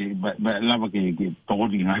ke ba lava ke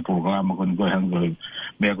todi ngai programa con ko hango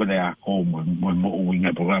me ko da ko mo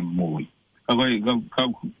winga programa mo ka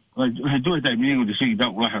he tu e mi o de sei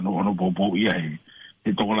da la no bo ia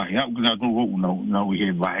e to la ia na to no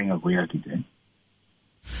we vai nga ko ia kite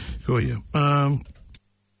ko ia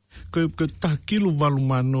ko ta kilo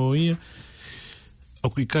valumano ia o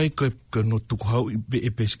kai ko no tu hau e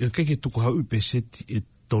ke tu hau e peset e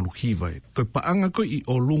tolu hiva ko paanga ko I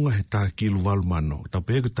olunga he ta kilo valumano ta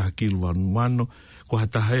pe ko ta kilo valumano ko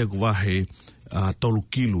hata hai ko va he tolu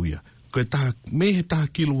kilo ia ko ta me he ta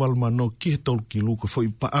kilo valmano ki he tolu kilo ko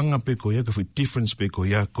foi paanga pe ko ia ko foi difference pe ko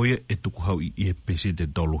ia e tuku hau I e pese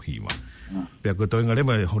de dolo hiwa pe ko toinga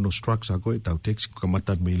lema hono structure ko tau text ko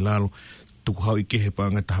mata me lalo tuku hau I ke he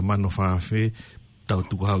paanga ta mano fa fe tau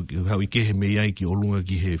tuku hau I ke he me ai ki olunga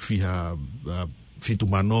ki he fiha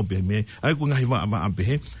fitu mano be me ai ko ngai va ama be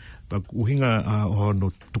he pa uhinga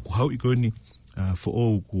hono tuku hau I ko ni fo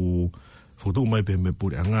o ku foto mai pe me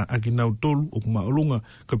pure anga aki nau tolu o kuma olunga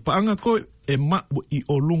ko paanga ko e ma I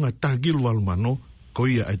olunga tagil walmano ko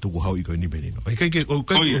ia ai tuku hau I ko ni benino ai kai o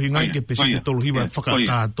hingai ke pese tolu hiwa faka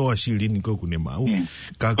ka to asilini ko kune mau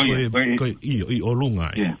ka ko I olunga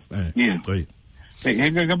ko he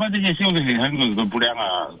ka pate ke sio ke hango ko pure anga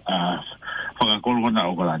faka ko na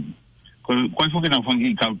o kolani ko fo ke na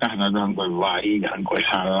fangi ka ta na dan ko vai han ko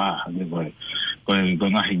sala ko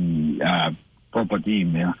ngahi property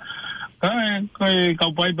me kai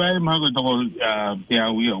kau pai ma ko to te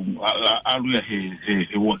au ia alu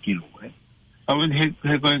he wakilo au he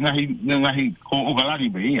ko ngahi ko o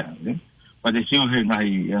galani be ia pa de sio he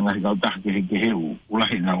ngahi kau ta ke he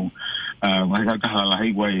ulahi nau ngahi kau ta la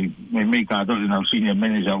hi wai me ka to na senior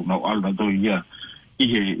manager no alu to ia I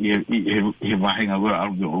he vahenga wa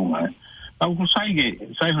alu o nga au ko sai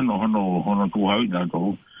hono tu hau na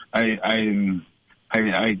to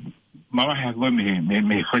ai mama ha ko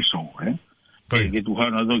me freso ke tu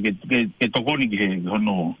ha na do ke to ko ni ke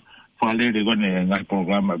hono fale de gone ngai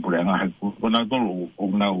programa por nga ko na do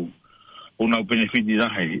o na benefit da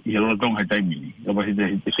hai I lo dong hai tai mi do ba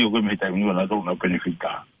de se ko me tai mi na do na benefit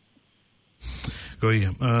ka ko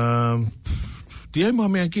ia ti ai mo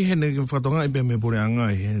me aki hene ke fatonga I be me por nga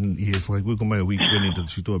I foi ko mai week when it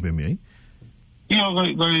to be me io go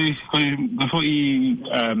foi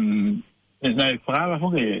na frava fo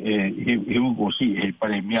che he così e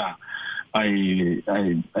pare mia ai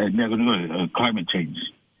ne go climate change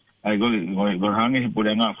ai go hangi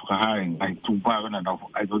pure nga fa hai ai tu pa na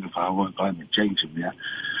ai go fa climate change mia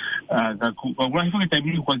da ku ko fo che tai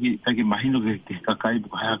mi ko ki imagino che kai bu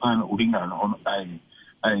ha kan uringa no ai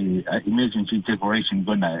emergency declaration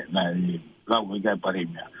go na la go ga pare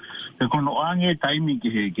mia e kono ange taimi ke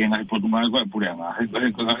ngai potu mai ko pure nga he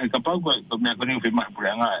ka pau ko me ko ni fe mai pure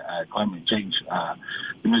nga climate change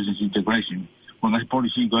emergency declaration ko ngai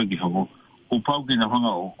policy ko ki ho ko pau ke na hanga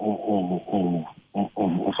o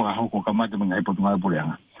fa ho ko kamata me ngai potu mai pure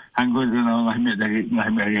nga hango na ngai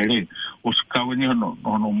me re o ska ni no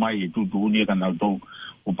mai tu ni ka na to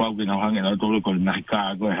o pau ke na hanga na to ko ngai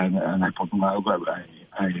ka ko ngai potu mai ko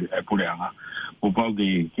ai pure nga o pau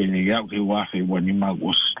ke le ya ke wa fe wa ni ma o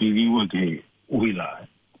skili wa ke uila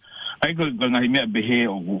ai ko ngai me be he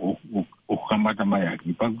o o kamata mai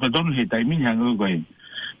aki pa ko don he tai min hang ko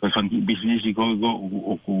ko fanki business ko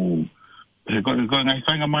he ko ngai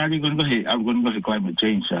fanga mai ko he algon ko climate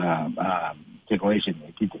change declaration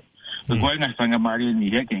kite ko ngai fanga mai ni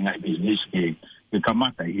he ke ngai business ke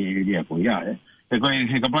kamata he dia ko ya ko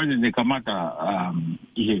he kapal de kamata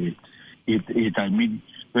he tai min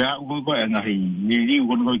ya ko ngai ni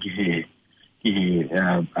ko ki he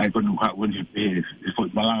ai ko nu ka won he fo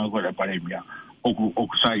malanga ko da pare mia o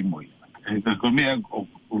sai moi ko me o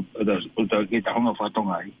ta ke ta honga fa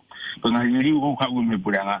tonga ai ko ngai ni ko ka me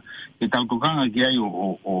puranga ke ta to kanga ki ai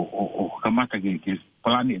o kamata ke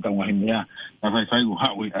plani ta wa himia na fa sai ko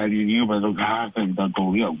ha we ai ni ba do ka ka ta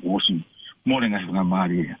to ya ko si mo le ngai nga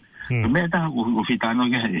mari me ta o fitano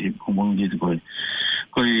ke ko mo ngi ko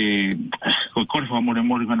fa mo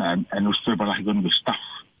ko na no sto para ko no staff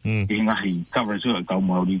ngai cover so ka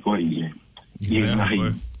mo ri ko i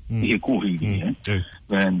ngai ko hi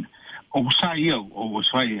then o sai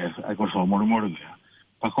ai ko fa mo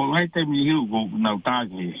pa ko ai te mi go na ta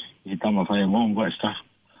ke tama fa mo go staff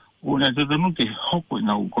una to no ke hoko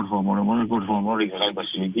na ko fa mo ke ai ba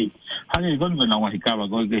si ki ha ni ko na wa ka ba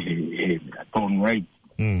ko ke ton right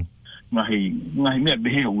ngai me be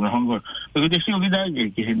he una hongo ko te si o ki da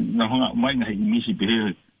ke na honga mai ngai mi si be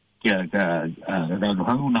ke da no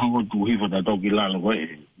hongo tu hi fo da to ki la lo ko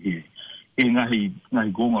ngai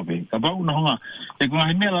go ma be ka ba una honga te ko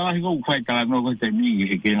ngai me la ko fai ta no ko te mi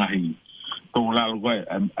ke ngai to la lo ko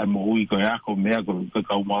a mo i ko ya ko me ko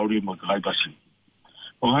ka mauri mo ka ba si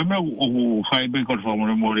o ha me o fai be ko fo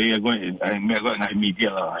mo re ko me ko ngai mi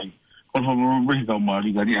dia la ai ko fo mo be ka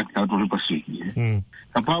mauri ga ri ka to le pa si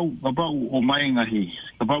ka pa o mai ngai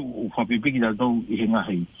ka pa o fa pi ki da to i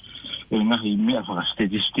ngai me fa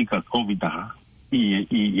statistika covid ha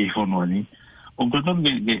i fo no ni o ko to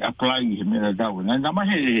ge apply me da na ma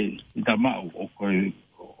he da ma o ko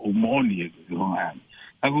o mo ni ko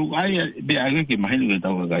aku ai be ai ke mai ni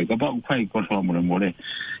da ga ka pa u fai ko fo mo le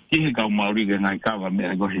ki he ka mauri ge ngai ka ba me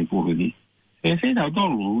ko he ko ni e se da to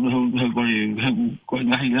lu ko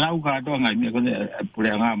ngai lau ka to ngai me ko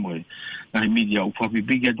pure nga mo ngai media u fa pi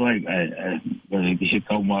ke to ai ki he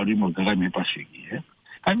ka mauri mo ka me pa si ki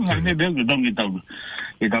ai ngai me be ko dong ki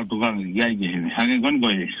ta to ga ya ge he ha ge gon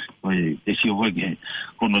go e si ho ge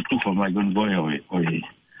ko no tu fa mai gon go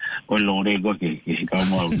o lo re go ke ka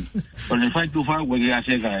mo o le fai tu fa go ya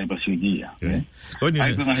se ga pa si dia ai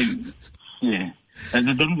ko ngai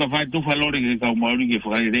e don ka fai tu fa lo re ke ka mo ri ke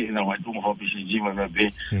fa re na wa tu mo pa si ji ma be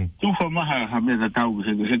tu fa ma ha me da ta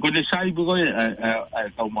se ko le sai go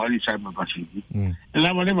ka mo ri sai ma pa si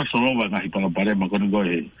la ma le ma so lo va ngai pa pa ma ko go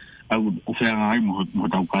o fe ngai mo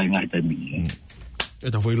ta ka ngai ta mi e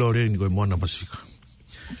ta foi lo re ni go mo na pa si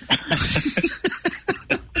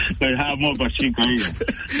Kaya ha mo pa si kaya.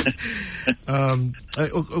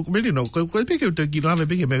 O melino ko pe ke te ki lave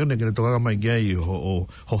pe ke me ne ke to ga mai gai ho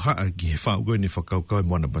ha ki fa go ni fa ka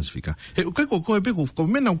mo na Pacifica. He ko pe ko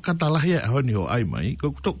me na ka ta la he ho ni ho ai mai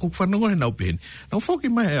ko fa no na pen. Na fo ki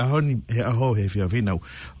mai ho ni he ho he fia vina.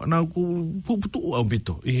 Na ku tu au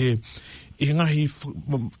bito i ngahi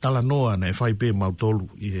tala noa na e whai pē mautolu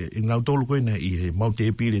i ngau tolu koe na i mau te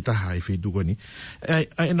epi le taha i whitu koe ni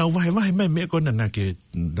e nau wahe mai mea koe na ke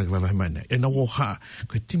wahe mai na e nau o haa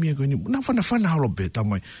koe timia koe ni na whana halo pē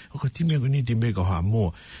tamai koe timia koe ni ti mea ka haa mua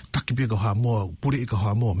taki pē ka haa mua puri i ka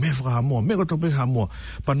haa mua mea whaka haa mua mea koe pē haa mua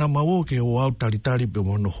pa na mau ke o au tari pe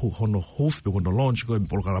hono hoof pe hono launch koe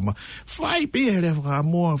polokalama whai pē he rea whaka haa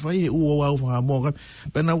mua whai e ua au whaka haa mua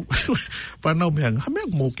pa nau mea mea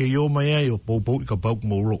mo ke yo mai ai o pou ka pau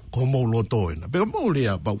mo lo como lo to na pe mo le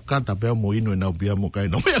a pau kata pe mo ino na pia mo kai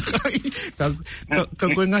no me kai ka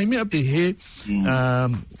ko ngai me pe he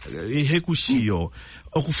he kusio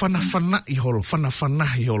o ku fana i holo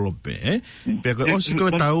pe pe ko o si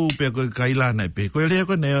ko tau pe ko kai la na pe ko le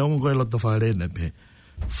ko ne o ko lo to fare na pe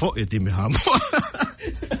fo e ti me ha mo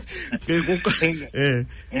ke ko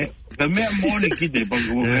ka me mo le kite pa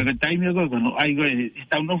ko ka tai me ko no ai go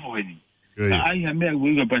sta no fo ni ai ha me go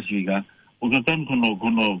ga Pacifica o ka ton kono ko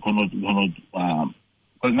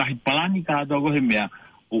ngai palani ka do go he mea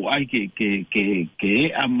o ai ke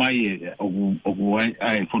a mai o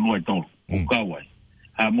ai fono to o ka wai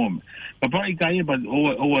ha mo pa pa i kai pa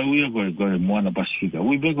o go mo na Pacifica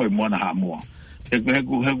we be go mo na ha mo he ma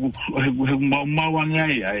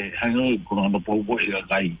ngai ai ha no kono no po go e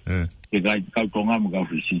kai ke kai ka tonga mo ka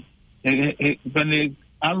fisi e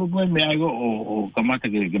alu me ai o kamata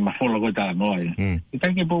ke mafola ko ta no ai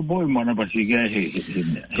ta ke bo mo na pasi ke he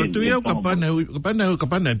ko tu ia kapana u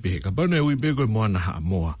be ko mo na ha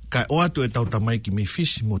mo ka o atu e tau tamai ki me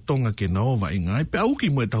fish mo tonga ke na ova inga pe au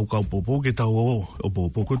ki mo tau ka popo ke tau o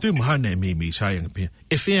popo ko tu mahana me sai pe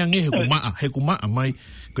e fe ange he ku ma mai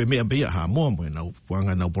ko me be ha mo na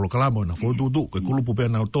wanga na polo kalamo na fo du ko kulupu pe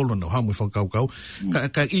na tolo na ha mo fa kau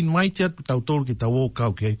ka invite tau tolo ki tau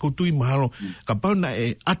ka ke ko tu mahalo ka pa na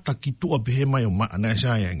e ata ki tu a be mai o ma na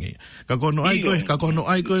sai ange ka kono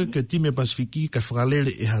ai ko ke time pasifiki ka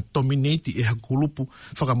fralele e ha dominate e ha kulupu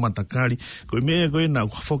fa matakali ko me ko na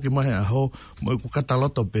fo ke mai a ho mo ku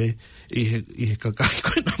kataloto pe e ka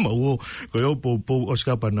ko na mo ko yo po o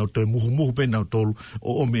skapa na to mu pe na tolo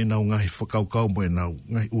o me na nga fa kau mo na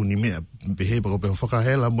uni me behe ba ko fa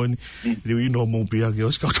hela mo ni no mo pia ke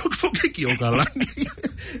os ka to ki o kala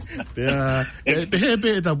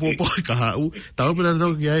pe ta po ka u ta pe na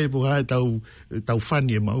to ki ai po ha ta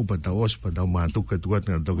fani ma u pa ta os pa ta ma tu ka tu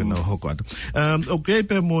na to na ho ko okay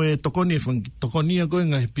pe mo tokoni ko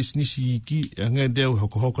nga business ki nga de ho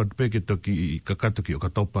ko pe ke to ki ka to ki o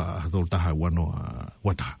ka topa do ta ha wano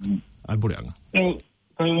wata ai bure anga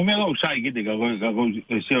ko me lo sai ki de ka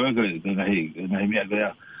se wa ko na me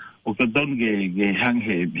ga o ka don ge hang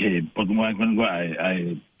he po mo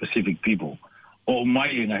ai Pacific people o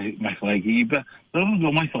mai ngai fai ki pa no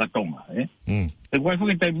mai fa tonga e vai fo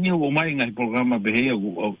que tá mi o mai ngai programa be he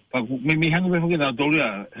o me hang be fo que na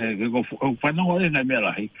tolia he ko fa no ole na me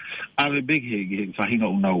la hi a be big he fa hinga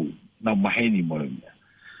na maheni mo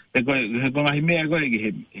e ko ngai me ko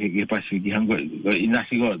he Pacific hang ko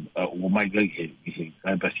inasi ko o mai ko he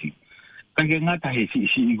kai Pacific ka ke ngata he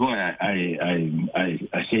si go ai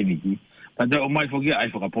seni ki pa o mai fo que ai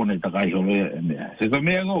fo kapone ta kai ho se ko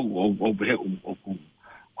me o be o ko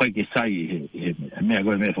ke sai he me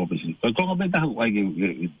go me fo pesi ko ko be ta ai ke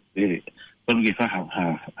ko ke fa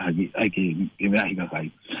ha ai ke me ai ka kai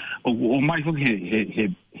o mai fo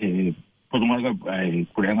he po ma ga ai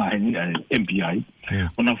kurenga he MPI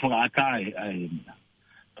ona fo aka ai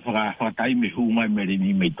fa tai me hu mai me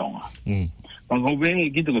ni me tonga ko be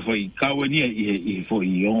ki to foi ka wani i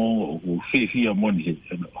foi o fi mo ni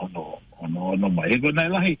no mai ko na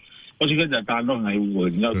lai o si ga ta no ngai u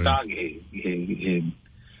no ta ke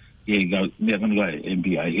ga me kan ga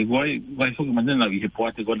MPI e vai fo man na i po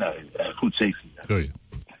ate ko na food safety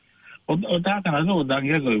o ta kana no da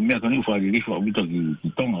nge ko me kan u fa ri fo mi to ki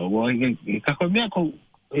tonga o ka ko me ko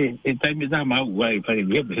e tai me da ma vai fa ri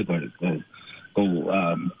be ko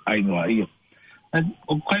ai no ai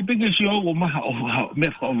o kai pe ke si o ma me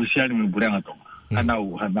fa oficial me buranga to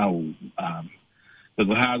hanau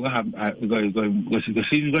go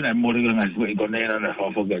si na mo ri nga go na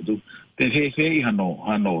fa ga tu te fe hano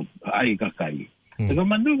ai ka kai ko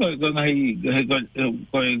mandu go ngai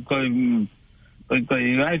ko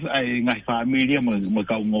ai ngai familia mo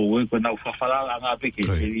ka ngo ko na fa la nga pe ke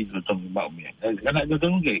ri to ba mi kana do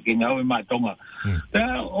no ke nga o ma tonga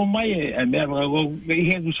ta o mai e me go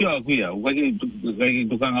he ku si ku ya o ke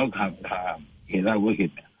to ka nga ka ke da go ke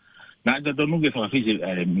na do no ke fa fi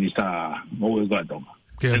minista mo go tonga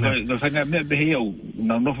ke no fa nga me be he o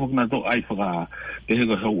na no fo na to ai fa ke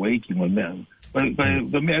go so wei ki mo me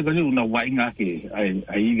ko me ga no wai nga ke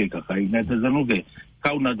ai ke ka kai na do no ke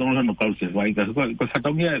kau na dona no kau se vai ka ko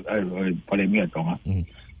fatongia para mia tonga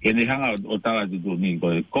ke ne hanga o tala tu ni ko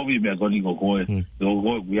covid me ko ni ko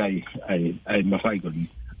ai ma fai ko ni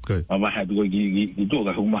ma ha tu ki to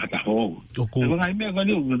ka huma ta ho ko ngai me ko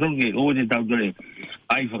ni do ke o ni ta dole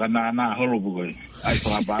ai fa na holo ko ai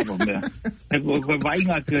fa ba no me ko vai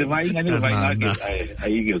nga ke ai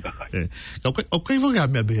ke ka o kai fo ga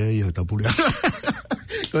me be yo ta pula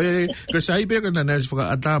ko sai pe na na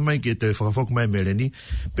fa ata mai ke te fa fok mai meleni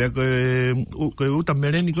pe ko uta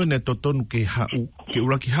meleni ko ne totonu ke ha ke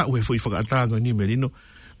ula ki ha we foi fa ata ngo ni melino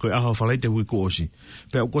ko a ha fa lai te wi ko osi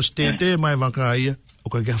pe ko stete mai va kai o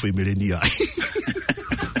ka ga foi meleni ai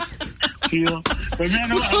Io, per me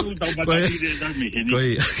no ha avuto un battire da me.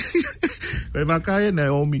 Pe makai na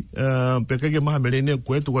omi pe ke ma melene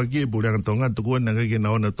ko tu ka ki bulang tonga tu ko na ke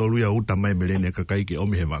na ona tolu ya uta mai melene ka kai ke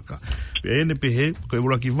omi he maka pe ene pe he ko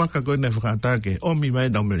bula ki vaka ko na fa ta ke omi mai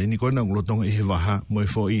da melene ko na ngulo tonga e va mo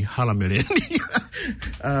fo i hala melene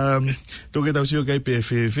to ke ta sio kai pe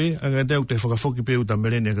fe anga te te fa fo ki pe uta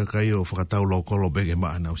melene ka kai o fa ta lo ko lo be ke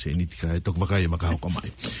ma na se ni tika to ka kai maka ko mai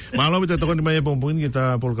malo bita to ko ni mai bon bon ki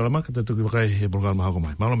ta por kalama ka to ki kai he por kalama ko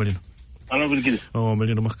mai malo melene oh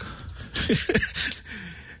melene maka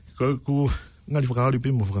ko ngali whakaari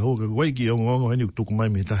pe mo whakahoka wai ki o ngongo heni tuku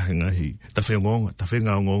mai me tahe ngahi ta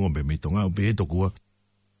whengonga be me tonga o be he tokua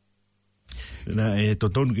Na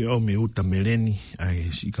tonu ke o me uta meleni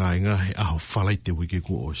ai si ka inga he aho whalai te wiki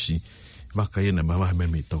ku o si waka ina mamahe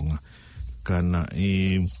me Tonga kana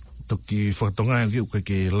toki whakatonga ki uka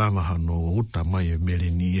ke lama hano uta mai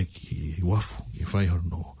meleni e ki wafu i whai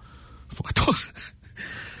hano whakatonga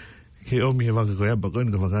ke o mi he waka koe apa koe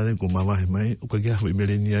ka whakane ko mamahe mai uka ke aho i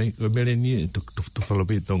meleni ai o meleni e tu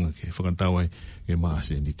whalope Tonga ke whakatawai ke maa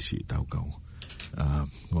se nitisi tau kau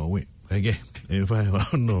ngā we kage e whai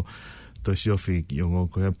hano to si ofi ki o ngō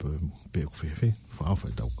koe apa pe ku whewhi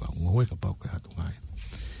whaawhai tau kau ngā we ka pau koe hatu ngai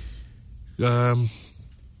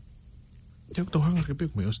Te tau hanga ke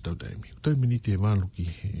peku me o stau taimi. Toi miniti e malu ki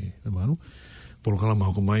he malu. Polo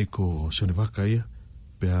kalama hoko mai ko sione waka ia.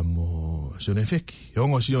 Pea mo sione feki. E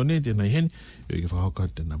ongo sione te nai heni. E ke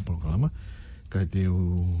whahoka te na polo kalama. Kai te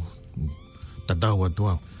u tatau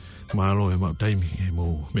atuau. Maalo e mau taimi e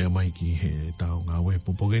mo mea mai ki he tau ngā we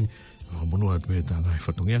pompogeni. Monua atu e tā ngai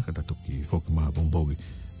whatongia. Ka tatu ki whoki maa pompogi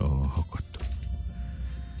o hokotu.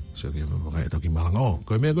 So ke wakai tau ki malanga o.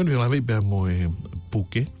 Koe mea koni whalawai pea mo e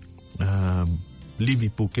puke. Livi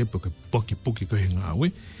puke poki ko he ngawe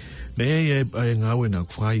ne e ngawe na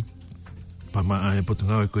kwai pama e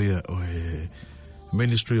potanga ko ia o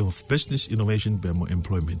Ministry of Business Innovation be mo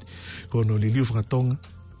employment ko no liu fra Tonga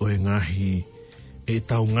o ngahi e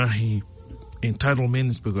tau ngahi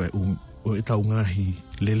entitlements be o e tau ngahi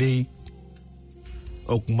lelei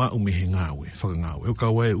o kuma o me he ngawe fa ngawe o ka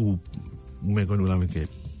we u me ko no la me ke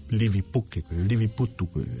livi puke livi putu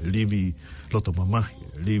livi loto mama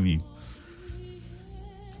livi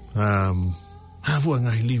hafu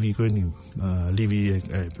ngai livi ko ni livi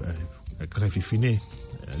krefi fine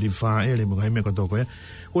livi fa ele mo ngai me ko to ko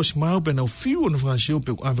o si mau pe no fiu no fransio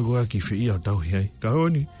pe ave ko ki fi ia tau hi ka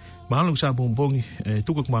oni malu sa bombongi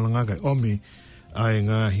tu ko malanga ka omi ai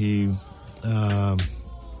ngahi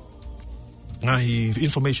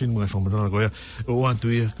information mo from the ko o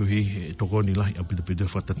atu ia ko hi to ko ni lai api de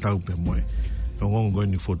fa tau pe mo ngongo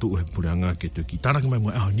ni foto e puranga ke to ki tana ke mai mo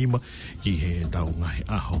a nima ki he tau ngai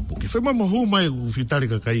a ho ke fe mo hu mai u fitari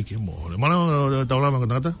ka kai ke mo mana tau lama ka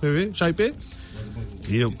tata pe sai pe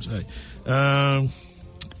io sai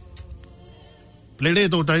lele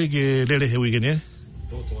to tai ke lele he weekend ne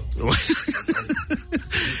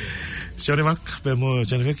Sione mak pe mo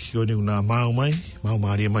sione vek ko ni una mau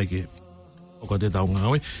mari mai ke o ko te tau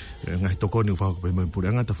ngawe ngai toko ni fa ko pe mo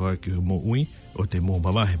puranga ta fa ke mo ui o te mo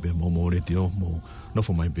baba he pe mo le te o mo no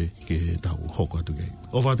fo mai pe ke tau hoko atu ke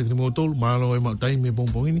o fa te mo tol malo e ma tai me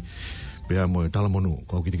bombongini pe mo tala monu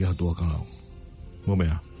ko ki te hatu ka mo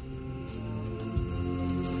mea